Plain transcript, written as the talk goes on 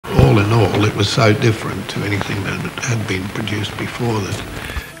in all, it was so different to anything that had been produced before that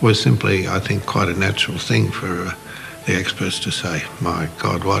it was simply, I think, quite a natural thing for the experts to say, my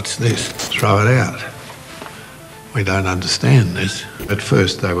God, what's this? Throw it out. We don't understand this. At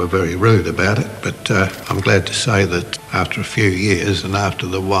first they were very rude about it, but I'm glad to say that after a few years and after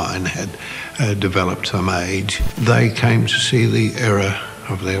the wine had developed some age, they came to see the error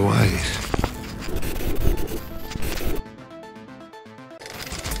of their ways.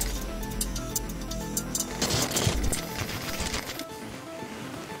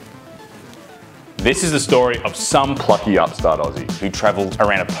 This is the story of some plucky upstart Aussie who travelled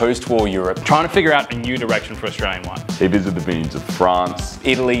around a post-war Europe trying to figure out a new direction for Australian wine. He visited the vineyards of France,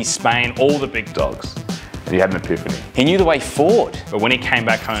 Italy, Spain, all the big dogs. and he had an epiphany. He knew the way forward, but when he came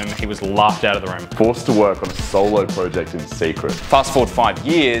back home, he was laughed out of the room. Forced to work on a solo project in secret. Fast forward 5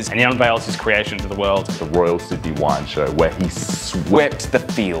 years, and he unveils his creation to the world. The Royal Sydney Wine Show, where he Swept the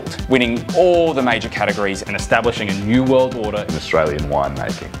field, winning all the major categories and establishing a new world order in Australian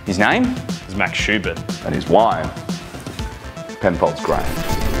winemaking. His name is Max Schubert. And his wine, Penfolds Grange.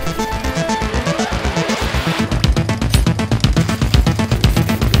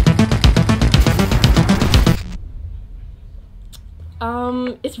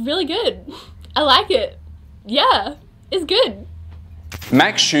 It's really good. I like it. Yeah, it's good.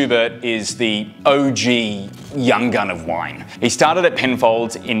 Max Schubert is the OG young gun of wine. He started at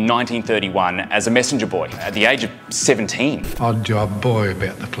Penfolds in 1931 as a messenger boy at the age of 17. Odd job boy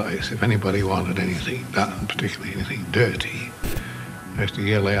about the place. If anybody wanted anything done, particularly anything dirty, I used to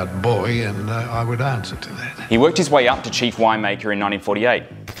yell out boy and I would answer to that. He worked his way up to chief winemaker in 1948.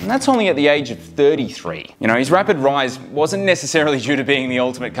 And that's only at the age of 33. You know, his rapid rise wasn't necessarily due to being the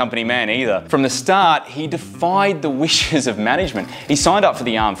ultimate company man either. From the start, he defied the wishes of management. He signed up for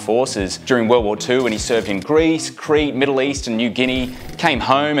the armed forces during World War II and he served in Greece, Crete, Middle East and New Guinea, came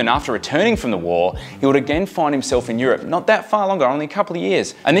home, and after returning from the war, he would again find himself in Europe, not that far longer, only a couple of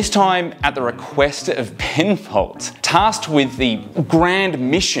years. And this time at the request of Penfolds, tasked with the grand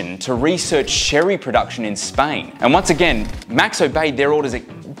mission to research sherry production in Spain. And once again, Max obeyed their orders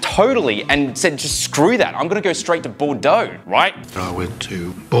totally and said, just screw that, I'm gonna go straight to Bordeaux, right? I went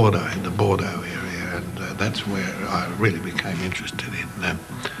to Bordeaux, in the Bordeaux area, and that's where I really became interested in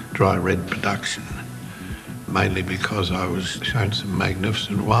dry red production, mainly because I was shown some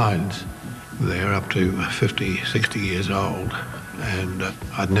magnificent wines there up to 50, 60 years old, and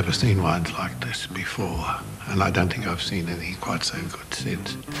I'd never seen wines like this before. And I don't think I've seen any quite so good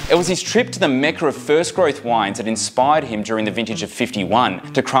since. It was his trip to the mecca of first growth wines that inspired him during the vintage of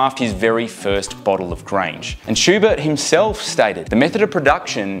 51 to craft his very first bottle of Grange. And Schubert himself stated, the method of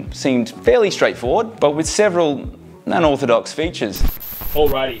production seemed fairly straightforward, but with several unorthodox features.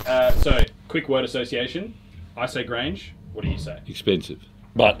 Alrighty, so quick word association. I say Grange, what do you say? Expensive.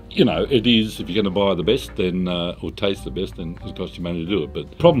 But, you know, it is, if you're going to buy the best, then, or taste the best, then it costs you money to do it.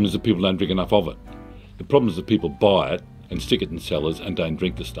 But the problem is that people don't drink enough of it. The problem is that people buy it and stick it in cellars and don't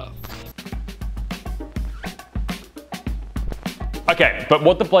drink the stuff. Okay, but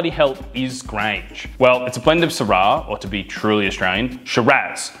what the bloody hell is Grange? Well, it's a blend of Syrah, or to be truly Australian,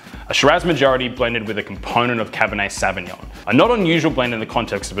 Shiraz. A Shiraz majority blended with a component of Cabernet Sauvignon. A not unusual blend in the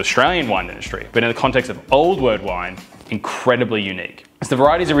context of Australian wine industry, but in the context of old world wine, incredibly unique. As the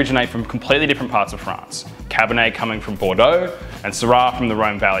varieties originate from completely different parts of France, Cabernet coming from Bordeaux and Syrah from the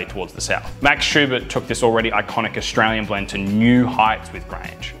Rhone Valley towards the south. Max Schubert took this already iconic Australian blend to new heights with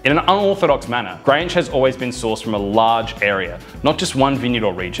Grange. In an unorthodox manner, Grange has always been sourced from a large area, not just one vineyard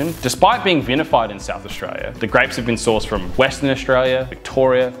or region. Despite being vinified in South Australia, the grapes have been sourced from Western Australia,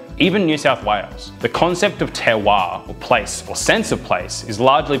 Victoria, even New South Wales. The concept of terroir, or place, or sense of place, is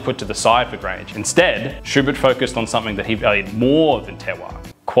largely put to the side for Grange. Instead, Schubert focused on something that he valued more than terroir: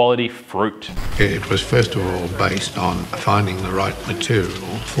 quality fruit. It was first of all based on finding the right material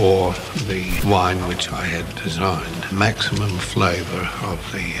for the wine which I had designed. Maximum flavour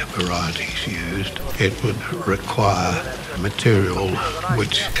of the varieties used. It would require material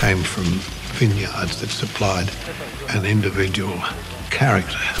which came from vineyards that supplied an individual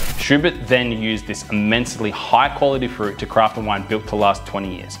character. Schubert then used this immensely high quality fruit to craft a wine built to last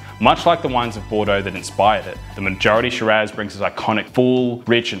 20 years. Much like the wines of Bordeaux that inspired it, the majority Shiraz brings this iconic, full,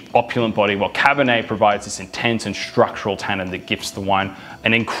 rich and opulent body, while Cabernet provides this intense and structural tannin that gives the wine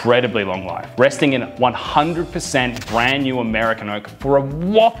an incredibly long life. Resting in 100% brand new American oak for a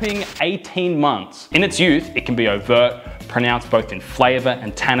whopping 18 months. In its youth, it can be overt, pronounced both in flavour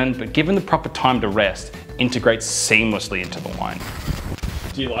and tannin, but given the proper time to rest, integrates seamlessly into the wine.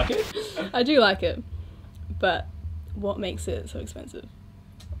 Do you like it? I do like it, but what makes it so expensive?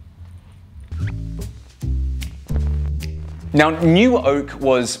 Now, new oak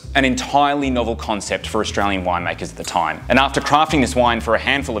was an entirely novel concept for Australian winemakers at the time. And after crafting this wine for a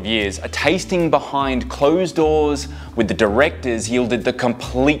handful of years, a tasting behind closed doors with the directors yielded the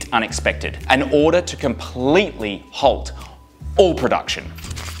complete unexpected, an order to completely halt all production.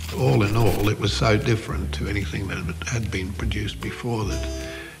 All in all, it was so different to anything that had been produced before that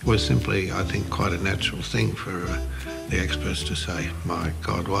it was simply, I think, quite a natural thing for the experts to say, my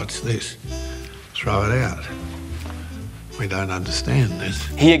God, what's this? Throw it out. We don't understand this.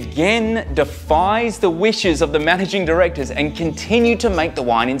 He again defies the wishes of the managing directors and continued to make the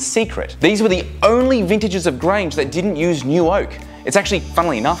wine in secret. These were the only vintages of Grange that didn't use new oak. It's actually,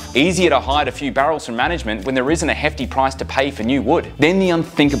 funnily enough, easier to hide a few barrels from management when there isn't a hefty price to pay for new wood. Then the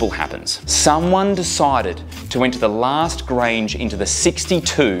unthinkable happens. Someone decided to enter the last Grange into the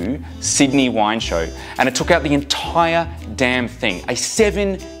 '62 Sydney wine show, and it took out the entire damn thing, a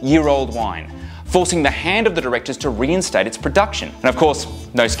 7-year-old wine, forcing the hand of the directors to reinstate its production. And of course,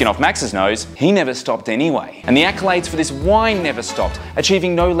 no skin off Max's nose, he never stopped anyway. And the accolades for this wine never stopped,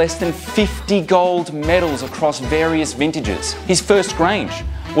 achieving no less than 50 gold medals across various vintages. His first Grange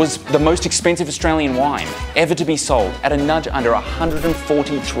was the most expensive Australian wine ever to be sold at a nudge under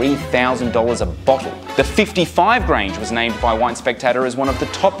 $143,000 a bottle. The 55 Grange was named by Wine Spectator as one of the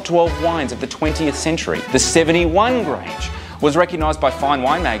top 12 wines of the 20th century. The 71 Grange was recognised by Fine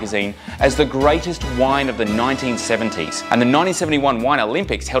Wine magazine as the greatest wine of the 1970s. And the 1971 Wine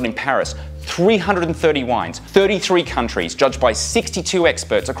Olympics held in Paris, 330 wines, 33 countries, judged by 62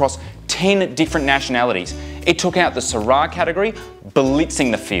 experts across 10 different nationalities. It took out the Syrah category, blitzing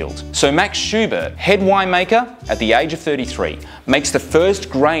the field. So Max Schubert, head winemaker at the age of 33, makes the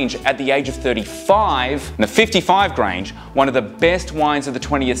first Grange at the age of 35, and the 55 Grange, one of the best wines of the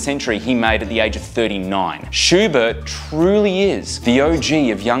 20th century, he made at the age of 39. Schubert truly is the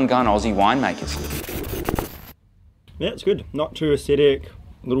OG of young gun Aussie winemakers. Yeah, it's good. Not too acidic,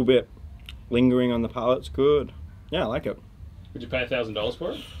 a little bit lingering on the palate's good. Yeah, I like it. Would you pay $1,000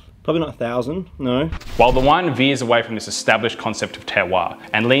 for it? Probably not 1,000, no. While the wine veers away from this established concept of terroir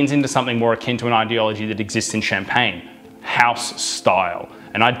and leans into something more akin to an ideology that exists in Champagne, house style.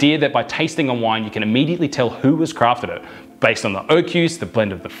 An idea that by tasting a wine you can immediately tell who has crafted it, based on the oak use, the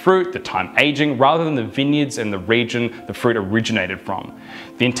blend of the fruit, the time aging, rather than the vineyards and the region the fruit originated from.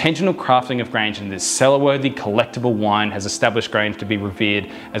 The intentional crafting of Grange in this cellar-worthy, collectible wine has established Grange to be revered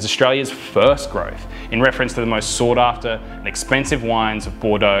as Australia's first growth, in reference to the most sought-after and expensive wines of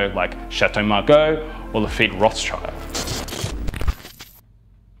Bordeaux like Chateau Margaux or Lafite Rothschild.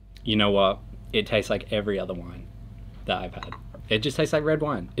 You know what? It tastes like every other wine that I've had. It just tastes like red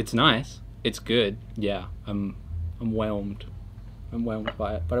wine. It's nice. It's good. Yeah, I'm whelmed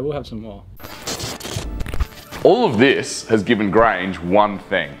by it, but I will have some more. All of this has given Grange one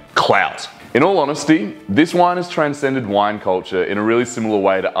thing: clout. In all honesty, this wine has transcended wine culture in a really similar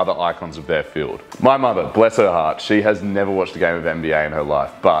way to other icons of their field. My mother, bless her heart, she has never watched a game of NBA in her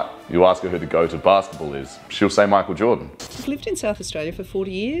life, but you ask her who the go-to basketball is, she'll say Michael Jordan. I've lived in South Australia for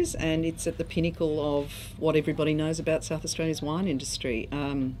 40 years and it's at the pinnacle of what everybody knows about South Australia's wine industry,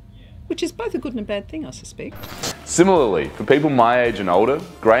 which is both a good and a bad thing, I suspect. Similarly, for people my age and older,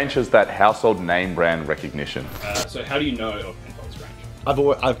 Grange has that household name brand recognition. So how do you know of Penfolds Grange?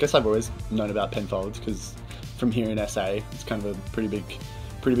 I guess I've always known about Penfolds because from here in SA, it's kind of a pretty big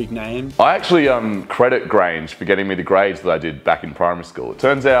name. I actually credit Grange for getting me the grades that I did back in primary school. It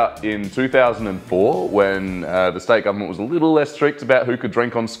turns out in 2004, when the state government was a little less strict about who could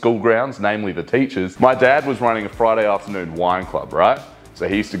drink on school grounds, namely the teachers, my dad was running a Friday afternoon wine club, right? So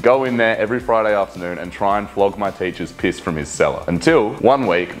he used to go in there every Friday afternoon and try and flog my teacher's piss from his cellar. Until one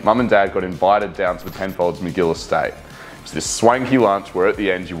week, Mum and Dad got invited down to the Penfolds McGill estate. It was this swanky lunch where at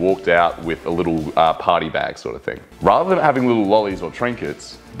the end you walked out with a little party bag sort of thing. Rather than having little lollies or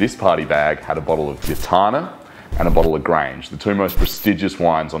trinkets, this party bag had a bottle of Gitana and a bottle of Grange, the two most prestigious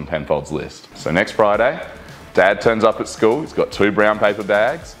wines on Penfolds' list. So next Friday, Dad turns up at school, he's got 2 brown paper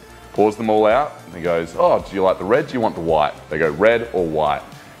bags, pours them all out, and he goes, oh, do you like the red, do you want the white? They go, red or white.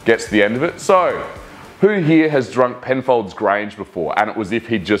 Gets to the end of it. So, who here has drunk Penfolds Grange before? And it was as if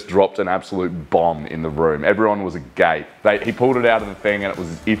he'd just dropped an absolute bomb in the room. Everyone was agape. He pulled it out of the thing and it was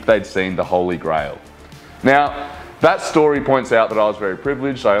as if they'd seen the Holy Grail. Now, that story points out that I was very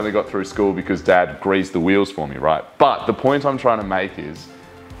privileged. I only got through school because Dad greased the wheels for me, right? But the point I'm trying to make is,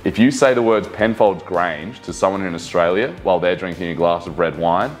 if you say the words Penfolds Grange to someone in Australia while they're drinking a glass of red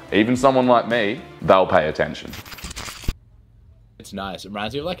wine, even someone like me, they'll pay attention. It's nice. It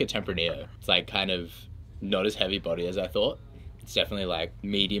reminds me of like a Tempranillo. It's like kind of not as heavy body as I thought. It's definitely like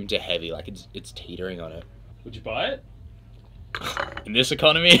medium to heavy, like it's teetering on it. Would you buy it? In this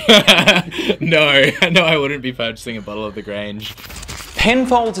economy? No, I wouldn't be purchasing a bottle of the Grange.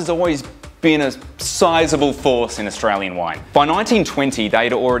 Penfolds has always been a sizable force in Australian wine. By 1920,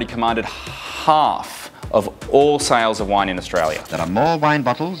 they'd already commanded half of all sales of wine in Australia. There are more wine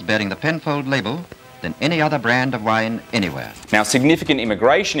bottles bearing the Penfold label than any other brand of wine anywhere. Now, significant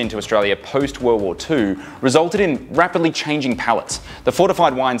immigration into Australia post-World War II resulted in rapidly changing palates. The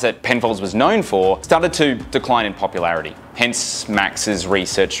fortified wines that Penfolds was known for started to decline in popularity, hence Max's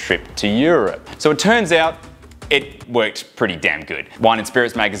research trip to Europe. So it turns out it worked pretty damn good. Wine and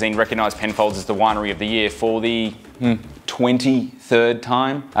Spirits magazine recognised Penfolds as the winery of the year for the 23rd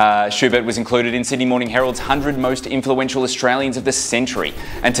time. Schubert was included in Sydney Morning Herald's 100 most influential Australians of the century.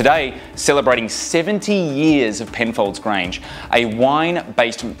 And today, celebrating 70 years of Penfolds Grange, a wine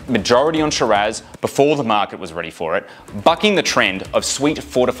based majority on Shiraz before the market was ready for it, bucking the trend of sweet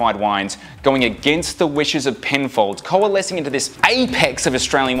fortified wines, going against the wishes of Penfolds, coalescing into this apex of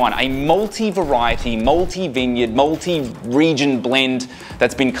Australian wine, a multi-variety, multi-vineyard, multi-region blend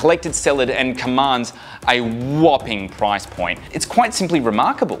that's been collected, cellared and commands a whopping price point. It's quite simply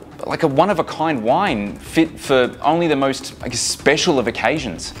remarkable, like a one-of-a-kind wine fit for only the most, I guess, special of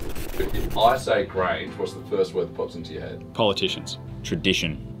occasions. If I say Grange, what's the first word that pops into your head? Politicians.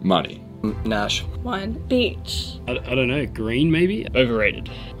 Tradition. Money. Nash. Wine. Beach. I don't know, green maybe? Overrated.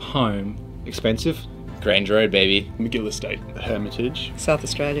 Home. Expensive. Grange Road, baby. McGill Estate. Hermitage. South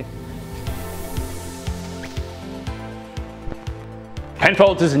Australia.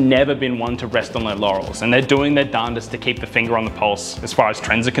 Penfolds has never been one to rest on their laurels, and they're doing their darndest to keep the finger on the pulse as far as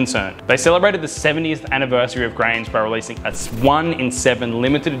trends are concerned. They celebrated the 70th anniversary of Grange by releasing a 1-in-7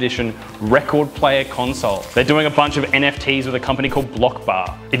 limited edition record player console. They're doing a bunch of NFTs with a company called Block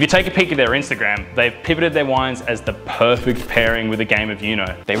Bar. If you take a peek at their Instagram, they've pivoted their wines as the perfect pairing with a game of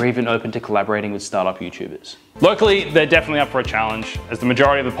Uno. They were even open to collaborating with startup YouTubers. Locally, they're definitely up for a challenge, as the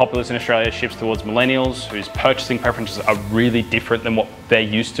majority of the populace in Australia shifts towards millennials, whose purchasing preferences are really different than what they're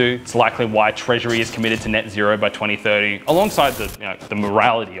used to. It's likely why Treasury is committed to net zero by 2030, alongside the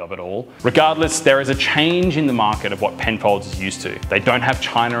morality of it all. Regardless, there is a change in the market of what Penfolds is used to. They don't have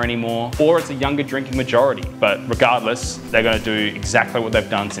China anymore, or it's a younger drinking majority. But regardless, they're going to do exactly what they've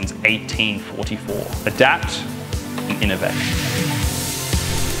done since 1844. Adapt and innovate.